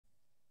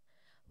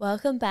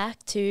Welcome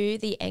back to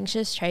the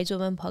Anxious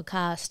Tradeswoman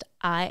podcast.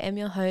 I am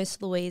your host,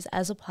 Louise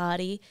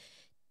Azzopardi,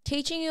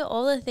 teaching you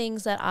all the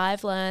things that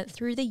I've learned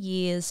through the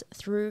years,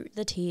 through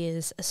the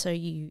tears, so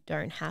you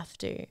don't have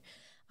to.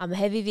 I'm a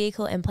heavy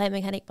vehicle and plant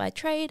mechanic by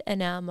trade, and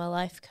now I'm a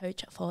life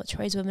coach for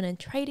tradeswomen and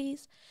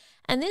tradies.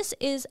 And this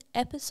is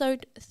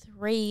episode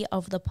 3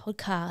 of the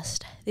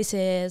podcast. This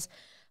is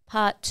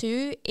part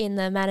 2 in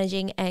the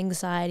Managing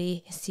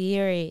Anxiety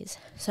series.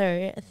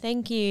 So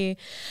thank you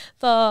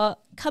for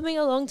coming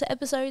along to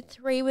episode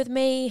 3 with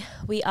me.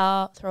 We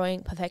are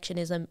throwing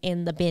perfectionism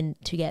in the bin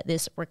to get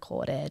this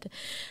recorded.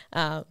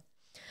 And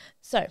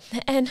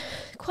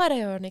quite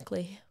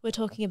ironically, we're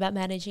talking about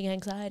managing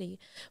anxiety,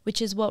 which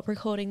is what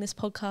recording this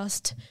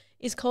podcast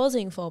is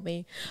causing for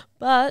me.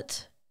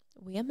 But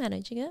we are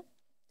managing it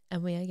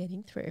and we are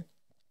getting through.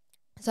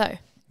 So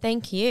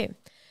thank you.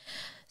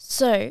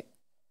 So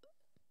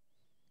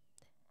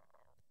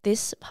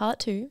this part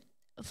 2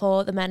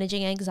 for the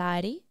Managing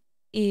Anxiety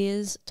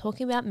is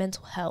talking about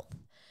mental health.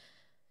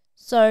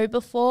 So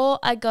before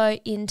I go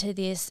into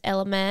this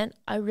element,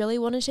 I really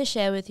wanted to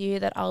share with you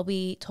that I'll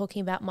be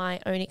talking about my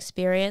own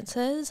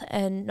experiences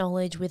and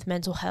knowledge with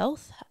mental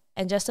health.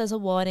 And just as a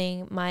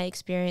warning, my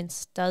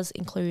experience does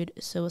include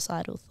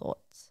suicidal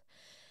thoughts.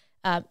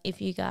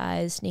 If you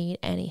guys need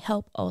any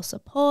help or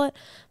support,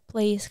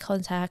 please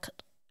contact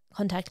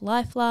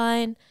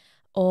Lifeline.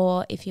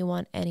 Or if you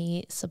want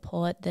any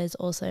support, there's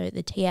also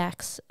the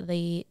TX,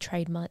 the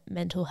Trade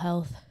Mental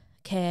Health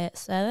Care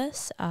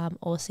Service,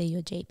 or see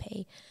your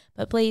GP.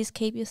 But please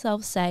keep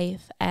yourself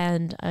safe,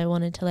 and I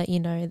wanted to let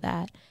you know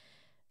that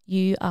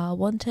you are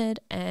wanted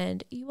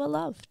and you are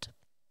loved.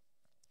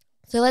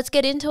 So let's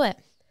get into it.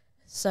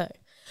 So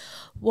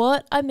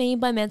what I mean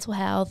by mental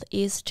health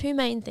is 2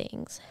 main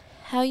things: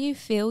 how you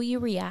feel you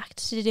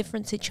react to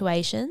different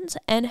situations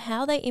and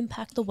how they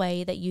impact the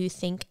way that you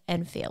think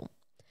and feel.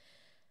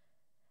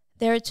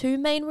 There are 2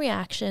 main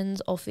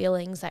reactions or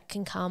feelings that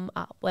can come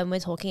up when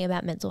we're talking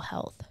about mental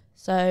health.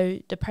 So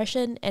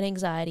depression and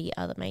anxiety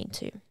are the main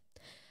 2.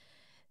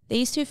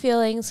 These 2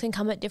 feelings can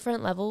come at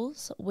different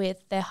levels,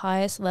 with their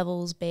highest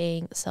levels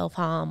being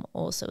self-harm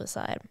or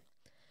suicide.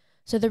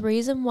 So the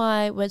reason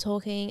why we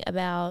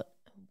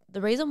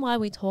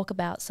talk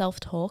about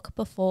self-talk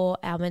before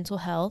our mental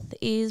health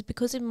is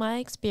because, in my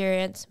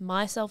experience,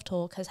 my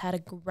self-talk has had a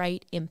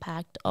great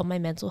impact on my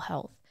mental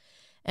health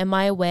and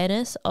my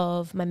awareness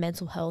of my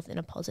mental health in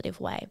a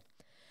positive way.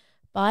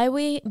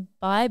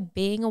 By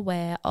being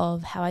aware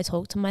of how I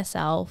talk to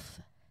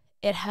myself,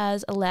 it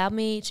has allowed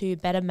me to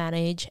better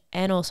manage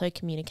and also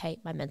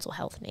communicate my mental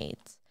health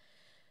needs.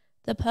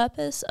 The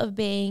purpose of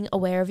being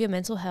aware of your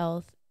mental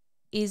health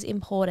is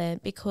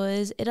important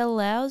because it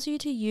allows you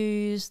to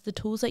use the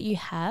tools that you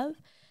have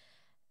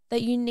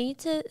that you need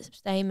to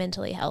stay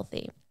mentally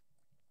healthy.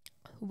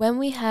 When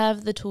we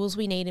have the tools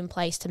we need in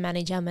place to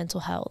manage our mental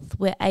health,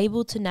 we're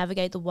able to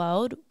navigate the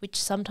world,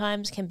 which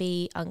sometimes can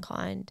be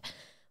unkind.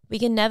 We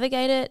can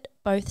navigate it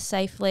both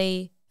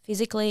safely,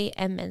 physically,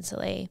 and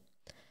mentally.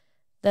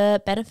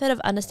 The benefit of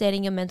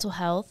understanding your mental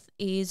health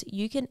is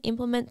you can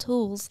implement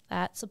tools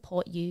that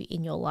support you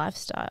in your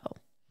lifestyle.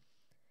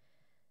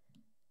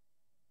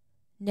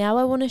 Now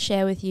I want to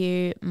share with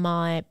you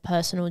my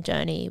personal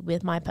journey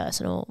with my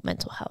personal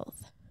mental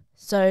health.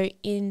 So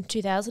in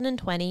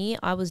 2020,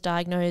 I was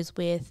diagnosed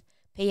with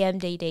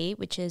PMDD,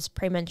 which is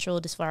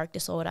premenstrual dysphoric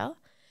disorder.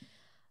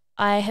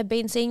 I had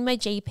been seeing my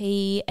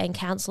GP and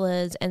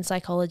counsellors and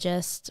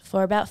psychologists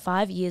for about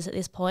 5 years at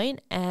this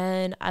point,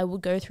 and I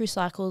would go through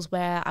cycles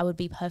where I would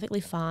be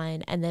perfectly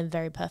fine and then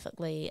very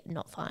perfectly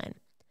not fine.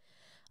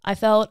 I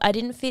felt I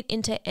didn't fit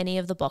into any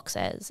of the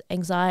boxes,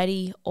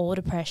 anxiety or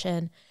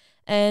depression,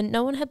 and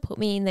no one had put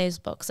me in those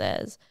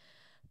boxes.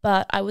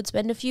 But I would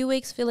spend a few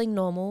weeks feeling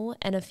normal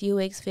and a few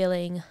weeks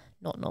feeling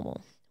not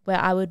normal, where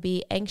I would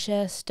be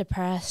anxious,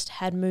 depressed,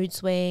 had mood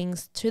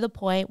swings, to the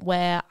point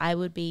where I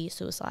would be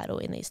suicidal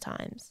in these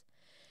times.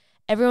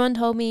 Everyone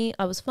told me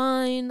I was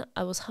fine,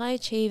 I was high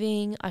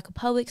achieving, I could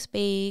public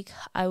speak,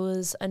 I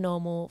was a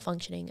normal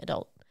functioning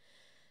adult.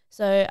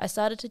 So I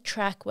started to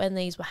track when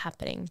these were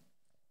happening.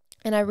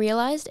 And I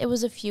realized it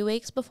was a few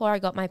weeks before I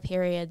got my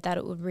period that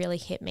it would really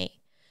hit me.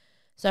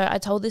 So I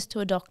told this to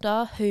a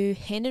doctor who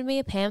handed me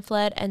a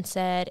pamphlet and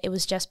said it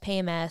was just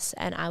PMS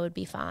and I would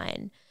be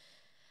fine.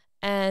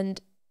 And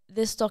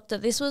this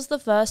was the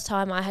first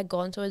time I had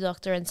gone to a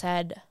doctor and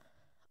said,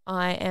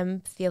 I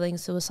am feeling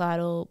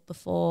suicidal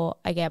before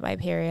I get my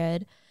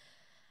period.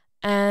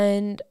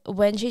 And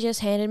when she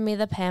just handed me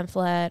the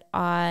pamphlet,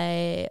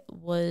 I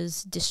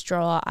was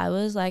distraught. I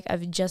was like,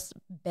 I've just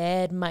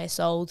bared my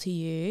soul to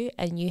you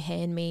and you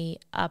hand me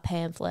a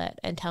pamphlet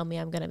and tell me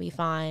I'm going to be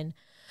fine.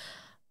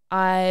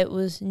 I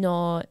was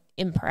not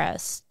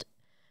impressed.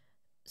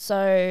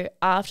 So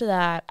after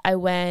that, I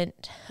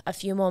went a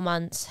few more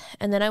months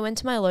and then I went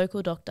to my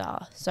local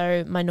doctor,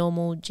 so my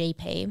normal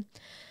GP.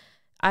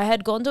 I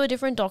had gone to a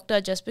different doctor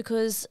just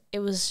because it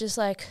was just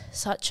like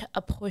such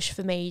a push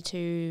for me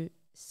to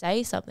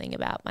say something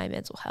about my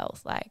mental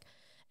health,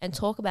 and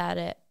talk about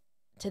it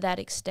to that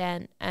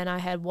extent, and I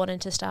had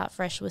wanted to start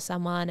fresh with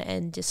someone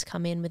and just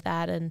come in with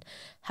that and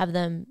have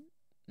them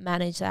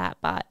manage that,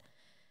 but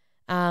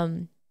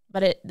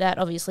that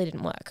obviously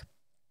didn't work.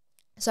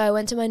 So I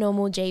went to my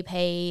normal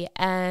GP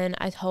and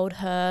I told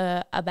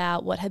her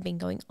about what had been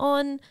going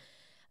on,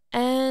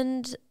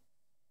 and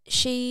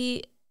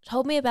she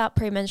told me about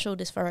premenstrual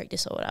dysphoric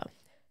disorder.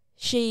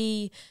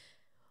 She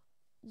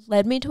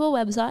led me to a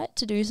website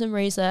to do some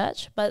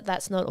research, but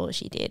that's not all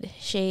she did.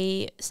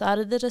 She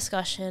started the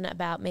discussion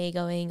about me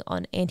going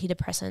on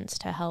antidepressants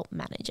to help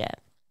manage it.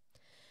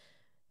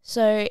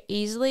 So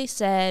easily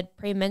said,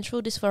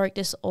 premenstrual dysphoric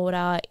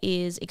disorder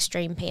is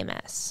extreme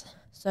PMS.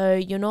 So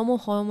your normal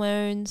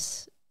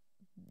hormones,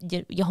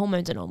 your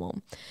hormones are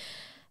normal,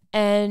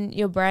 and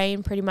your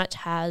brain pretty much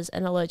has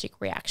an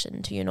allergic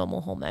reaction to your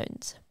normal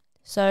hormones.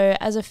 So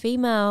as a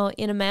female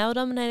in a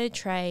male-dominated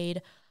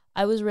trade,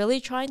 I was really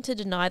trying to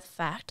deny the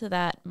fact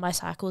that my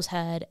cycles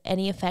had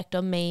any effect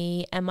on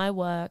me and my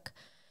work,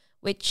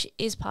 which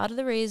is part of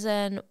the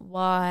reason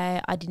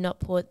why I did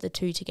not put the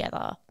two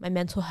together, my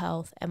mental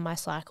health and my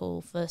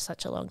cycle, for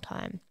such a long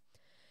time.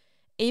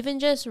 Even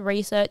just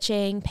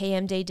researching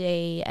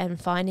PMDD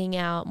and finding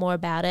out more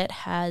about it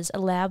has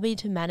allowed me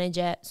to manage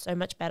it so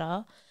much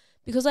better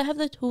because I have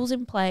the tools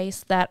in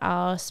place that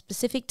are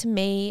specific to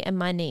me and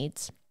my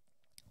needs.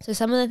 So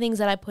some of the things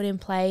that I put in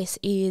place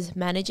is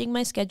managing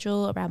my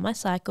schedule around my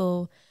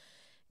cycle,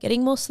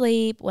 getting more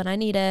sleep when I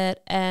need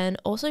it, and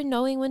also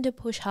knowing when to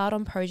push hard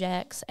on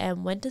projects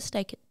and when to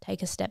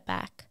take a step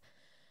back.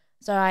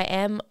 So I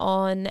am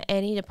on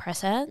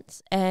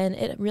antidepressants and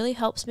it really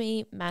helps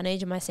me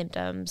manage my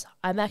symptoms.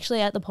 I'm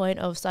actually at the point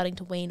of starting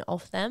to wean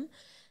off them,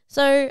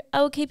 so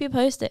I will keep you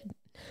posted.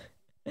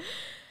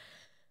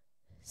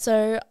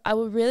 So I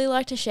would really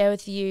like to share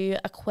with you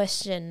a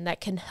question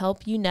that can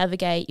help you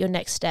navigate your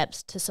next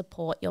steps to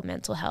support your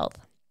mental health.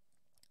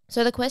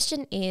 So the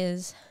question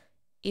is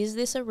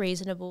this a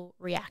reasonable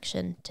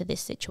reaction to this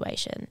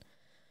situation?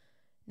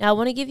 Now I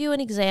want to give you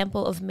an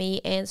example of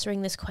me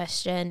answering this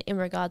question in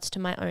regards to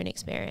my own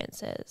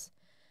experiences.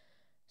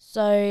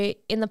 So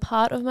in the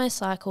part of my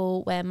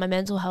cycle where my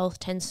mental health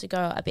tends to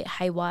go a bit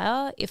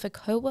haywire, if a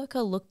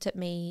coworker looked at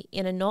me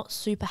in a not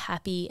super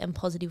happy and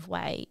positive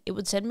way, it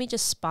would send me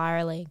just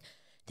spiraling,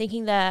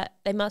 thinking that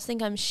they must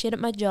think I'm shit at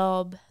my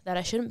job, that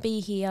I shouldn't be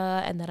here,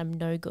 and that I'm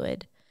no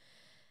good.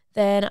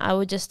 Then I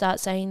would just start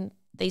saying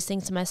these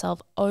things to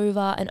myself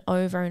over and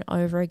over and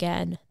over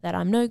again, that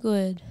I'm no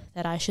good,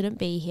 that I shouldn't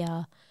be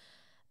here.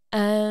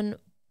 And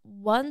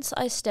once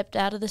I stepped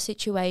out of the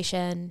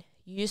situation,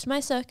 used my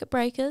circuit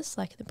breakers,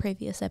 like in the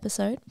previous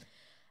episode,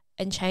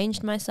 and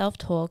changed my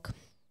self-talk,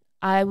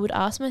 I would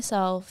ask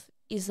myself,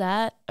 is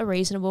that a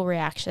reasonable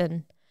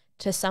reaction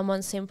to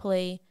someone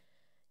simply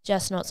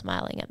just not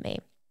smiling at me?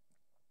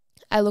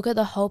 I look at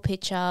the whole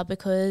picture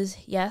because,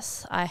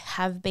 yes, I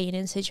have been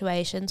in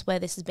situations where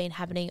this has been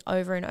happening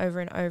over and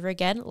over and over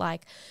again,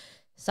 like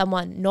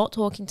someone not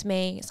talking to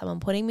me, someone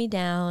putting me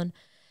down.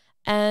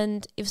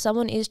 And if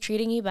someone is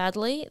treating you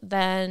badly,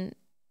 then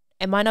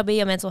it might not be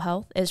your mental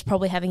health. It's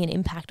probably having an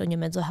impact on your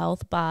mental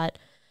health, but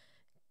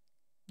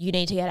you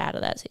need to get out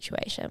of that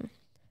situation.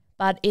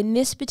 But in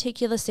this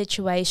particular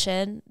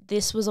situation,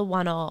 this was a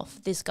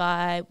one-off. This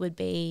guy would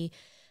be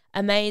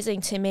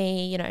amazing to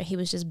me. You know, he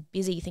was just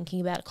busy thinking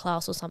about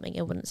class or something.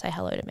 It wouldn't say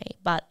hello to me,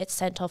 but it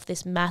sent off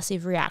this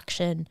massive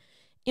reaction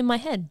in my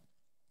head.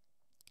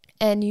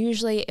 And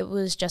usually it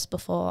was just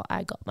before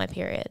I got my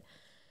period.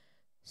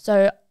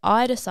 So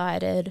I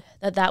decided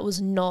that that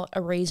was not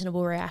a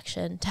reasonable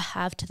reaction to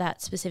have to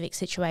that specific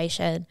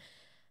situation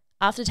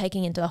after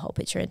taking into the whole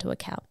picture into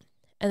account,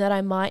 and that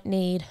I might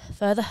need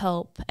further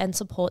help and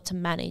support to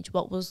manage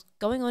what was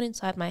going on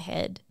inside my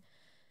head.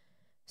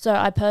 So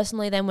I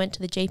personally then went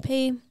to the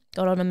GP,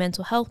 got on a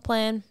mental health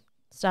plan,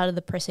 started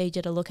the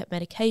procedure to look at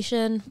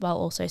medication while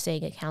also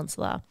seeing a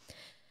counsellor.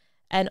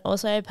 And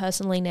also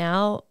personally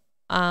now,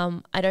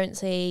 I don't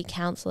see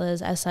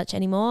counsellors as such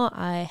anymore.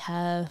 I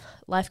have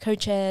life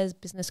coaches,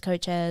 business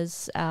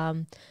coaches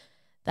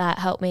that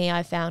help me.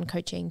 I found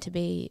coaching to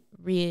be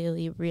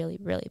really, really,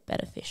 really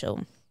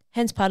beneficial.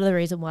 Hence part of the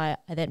reason why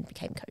I then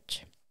became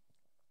coach.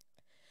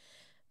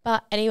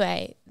 But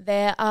anyway,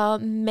 there are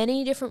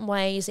many different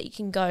ways that you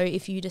can go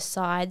if you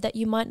decide that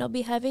you might not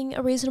be having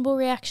a reasonable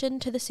reaction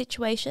to the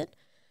situation.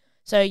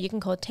 So you can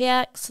call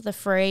TX, the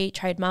free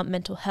Trademark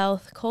Mental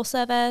Health call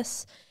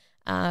service.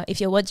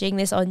 If you're watching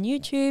this on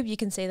YouTube, you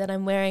can see that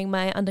I'm wearing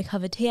my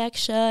Undercover TX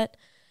shirt.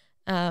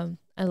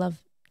 I love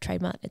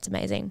Trademark. It's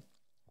amazing.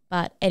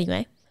 But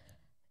anyway,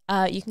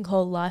 you can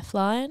call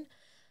Lifeline,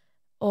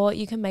 or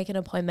you can make an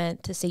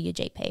appointment to see your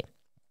GP.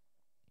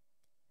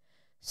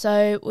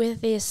 So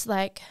with this,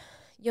 like,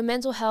 your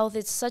mental health,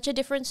 it's such a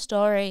different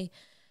story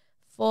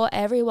for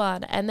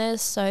everyone. And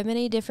there's so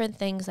many different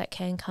things that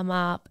can come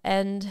up.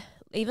 And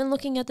even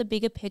looking at the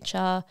bigger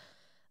picture,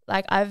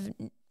 like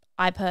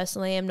I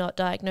personally am not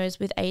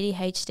diagnosed with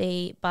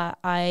ADHD, but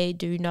I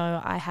do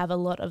know I have a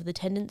lot of the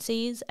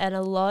tendencies and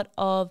a lot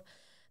of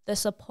the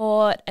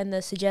support and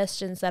the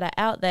suggestions that are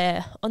out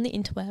there on the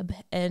interweb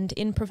and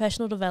in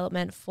professional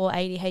development for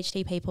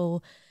ADHD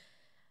people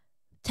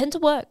tend to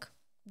work.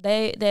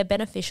 They're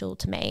beneficial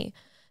to me.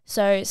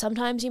 So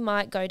sometimes you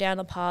might go down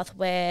a path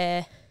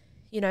where,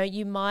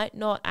 you might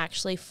not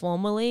actually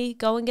formally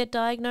go and get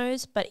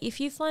diagnosed, but if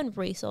you find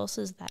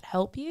resources that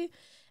help you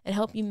and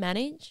help you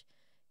manage,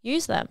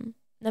 use them.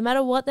 No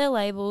matter what they're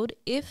labeled,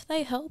 if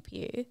they help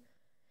you,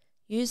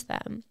 use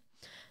them.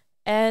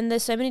 And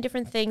there's so many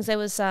different things. There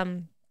was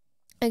a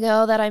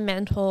girl that I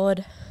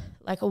mentored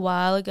like a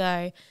while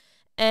ago,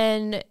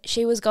 and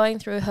she was going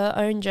through her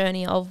own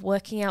journey of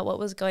working out what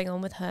was going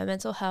on with her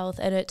mental health,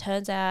 and it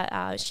turns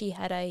out she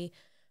had a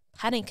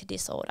panic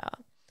disorder.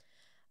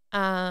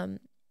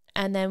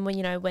 And then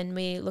when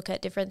we look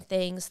at different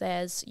things,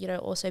 there's,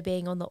 also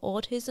being on the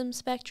autism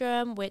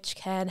spectrum, which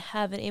can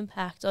have an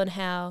impact on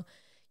how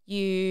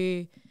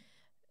I'm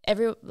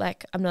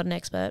not an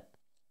expert,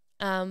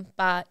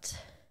 but,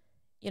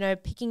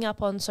 picking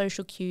up on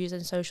social cues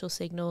and social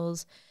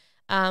signals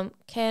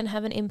can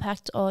have an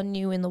impact on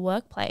you in the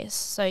workplace.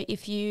 So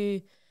if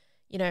you,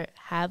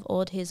 have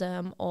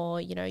autism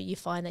or, you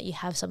find that you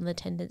have some of the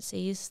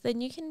tendencies,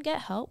 then you can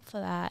get help for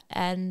that.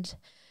 And,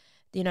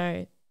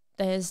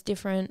 there's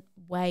different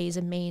ways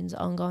and means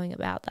on going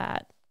about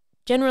that.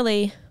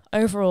 Generally,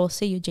 overall,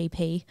 see your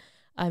GP.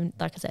 I'm,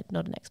 like I said,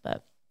 not an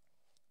expert.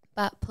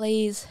 But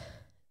please,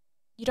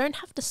 you don't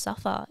have to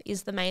suffer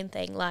is the main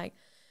thing. Like,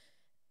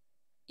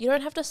 you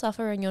don't have to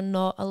suffer and you're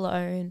not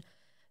alone.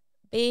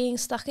 Being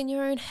stuck in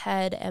your own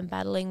head and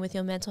battling with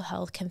your mental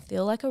health can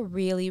feel like a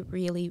really,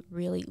 really,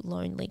 really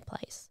lonely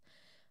place.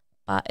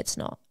 But it's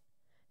not.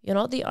 You're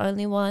not the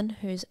only one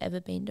who's ever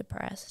been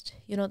depressed.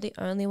 You're not the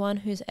only one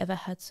who's ever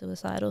had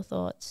suicidal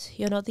thoughts.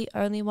 You're not the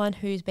only one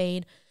who's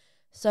been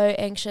so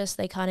anxious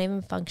they can't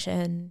even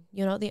function.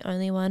 You're not the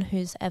only one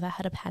who's ever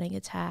had a panic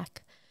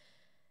attack.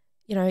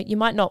 You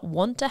might not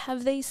want to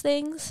have these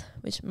things,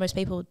 which most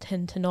people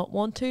tend to not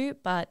want to,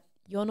 but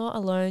you're not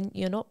alone.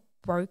 You're not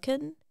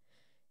broken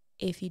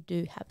if you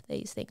do have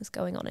these things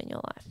going on in your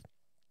life.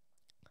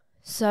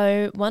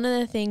 So one of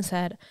the things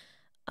that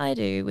I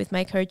do with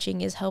my coaching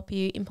is help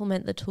you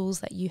implement the tools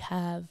that you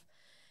have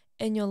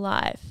in your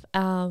life.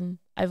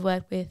 I've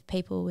worked with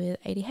people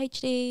with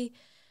ADHD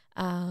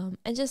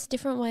and just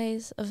different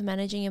ways of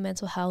managing your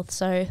mental health.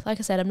 So like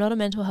I said, I'm not a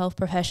mental health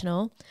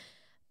professional,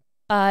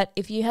 but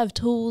if you have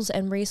tools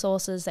and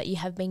resources that you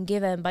have been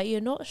given, but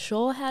you're not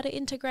sure how to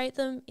integrate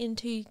them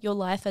into your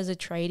life as a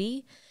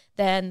tradie,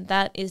 then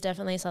that is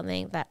definitely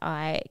something that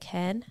I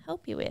can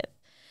help you with.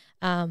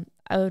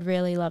 I would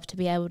really love to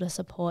be able to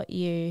support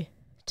you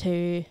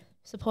to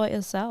support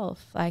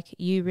yourself. Like,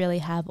 you really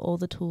have all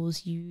the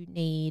tools you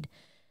need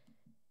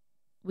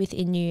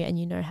within you and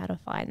you know how to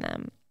find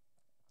them.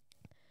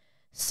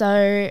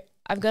 So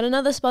I've got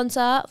another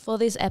sponsor for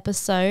this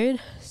episode.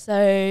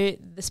 So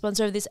the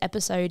sponsor of this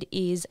episode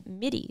is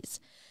Middies.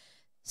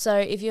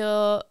 So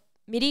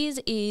Middies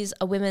is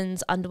a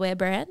women's underwear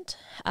brand.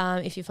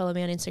 If you follow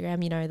me on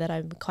Instagram, you know that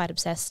I'm quite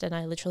obsessed and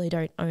I literally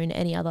don't own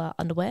any other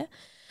underwear.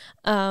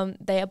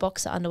 They are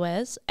boxer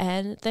underwears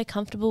and they're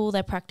comfortable,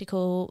 they're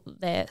practical,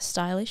 they're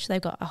stylish.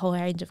 They've got a whole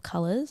range of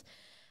colours.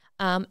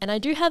 And I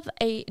do have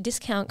a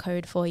discount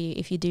code for you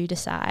if you do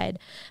decide.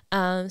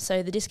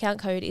 So the discount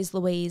code is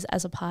Louise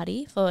as a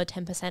party for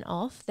 10%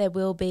 off. There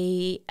will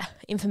be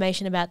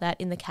information about that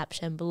in the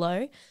caption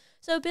below.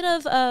 So a bit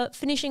of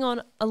finishing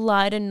on a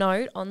lighter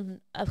note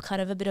on a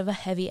kind of a bit of a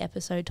heavy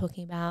episode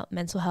talking about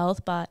mental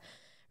health, but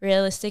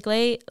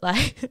realistically,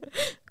 like,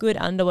 good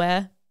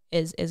underwear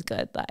is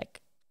good.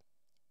 Like,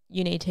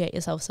 you need to get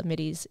yourself some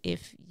middies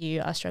if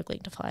you are struggling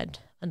to find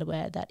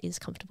underwear that is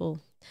comfortable.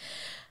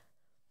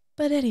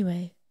 But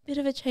anyway, bit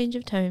of a change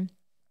of tone.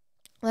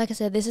 Like I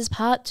said, this is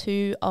part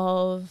 2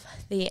 of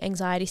the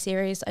anxiety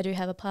series. I do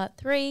have a part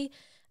 3,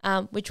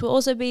 which will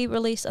also be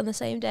released on the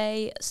same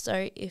day.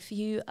 So if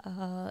you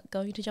are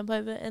going to jump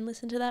over and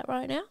listen to that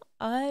right now,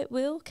 I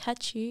will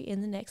catch you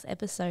in the next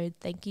episode.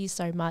 Thank you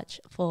so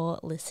much for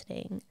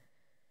listening.